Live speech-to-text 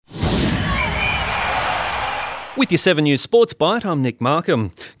With your 7 News Sports Byte, I'm Nick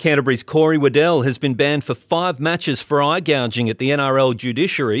Markham. Canterbury's Corey Waddell has been banned for 5 matches for eye gouging at the NRL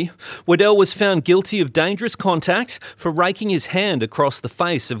judiciary. Waddell was found guilty of dangerous contact for raking his hand across the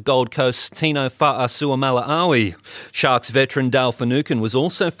face of Gold Coast's Tino Fa'asuamaleaui. Sharks veteran Dale Finucane was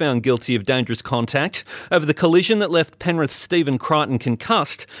also found guilty of dangerous contact over the collision that left Penrith's Stephen Crichton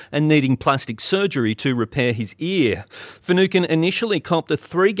concussed and needing plastic surgery to repair his ear. Finucane initially copped a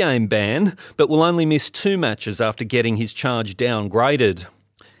 3-game ban, but will only miss 2 matches after getting his charge downgraded.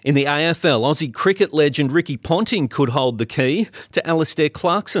 In the AFL, Aussie cricket legend Ricky Ponting could hold the key to Alastair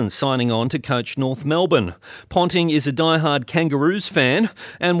Clarkson signing on to coach North Melbourne. Ponting is a diehard Kangaroos fan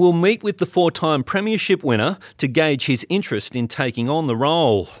and will meet with the 4-time premiership winner to gauge his interest in taking on the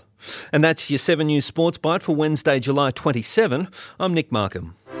role. And that's your 7 News Sports Byte for Wednesday, July 27. I'm Nick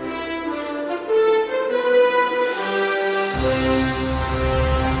Markham.